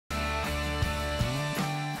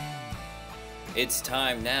It's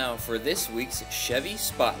time now for this week's Chevy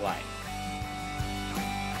Spotlight.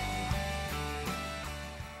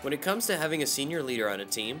 When it comes to having a senior leader on a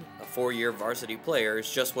team, a 4-year varsity player is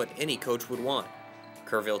just what any coach would want.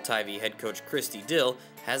 Kerrville Tivy head coach Christy Dill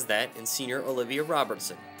has that in senior Olivia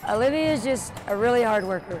Robertson. Olivia is just a really hard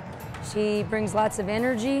worker. She brings lots of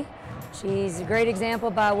energy. She's a great example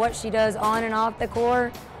by what she does on and off the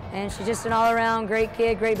court, and she's just an all-around great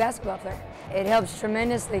kid, great basketball player. It helps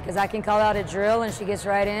tremendously because I can call out a drill and she gets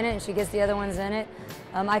right in it and she gets the other ones in it.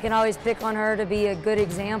 I can always pick on her to be a good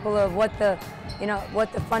example of what the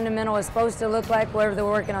fundamental is supposed to look like, whether they're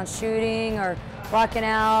working on shooting or blocking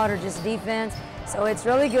out or just defense. So it's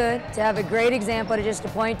really good to have a great example to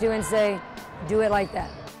point to and say, do it like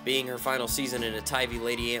that. Being her final season in a Tivy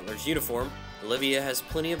Lady Antlers uniform, Olivia has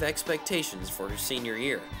plenty of expectations for her senior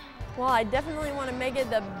year. Well, I definitely want to make it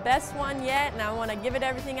the best one yet, and I want to give it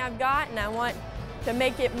everything I've got, and I want to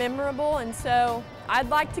make it memorable. And so I'd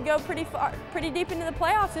like to go pretty deep into the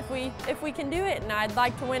playoffs if we can do it, and I'd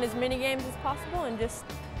like to win as many games as possible and just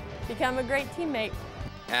become a great teammate.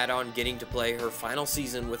 Add on getting to play her final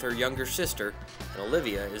season with her younger sister, and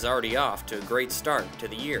Olivia is already off to a great start to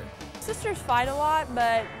the year. Sisters fight a lot,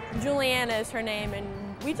 but Juliana is her name, and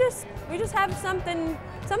we just have something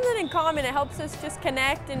in common. It helps us just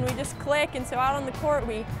connect and we just click, and so out on the court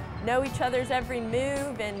we know each other's every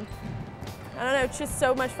move, and I don't know, it's just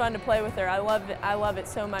so much fun to play with her. I love it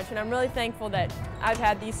so much, and I'm really thankful that I've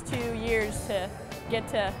had these 2 years to get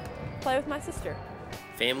to play with my sister.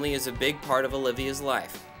 Family is a big part of Olivia's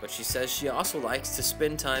life, but she says she also likes to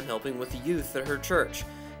spend time helping with the youth at her church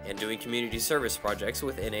and doing community service projects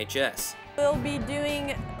with NHS. We'll be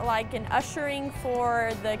doing like an ushering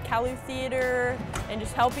for the Calu Theater and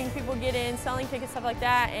just helping people get in, selling tickets, stuff like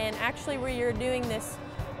that. And actually we are doing this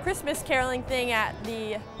Christmas caroling thing at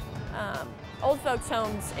the old folks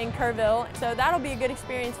homes in Kerrville. So that'll be a good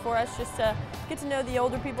experience for us just to get to know the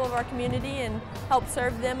older people of our community and help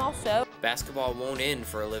serve them also. Basketball won't end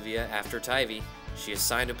for Olivia after Tivy. She is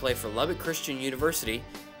signed to play for Lubbock Christian University,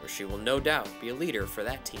 where she will no doubt be a leader for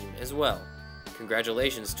that team as well.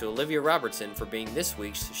 Congratulations to Olivia Robertson for being this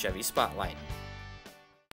week's Chevy Spotlight.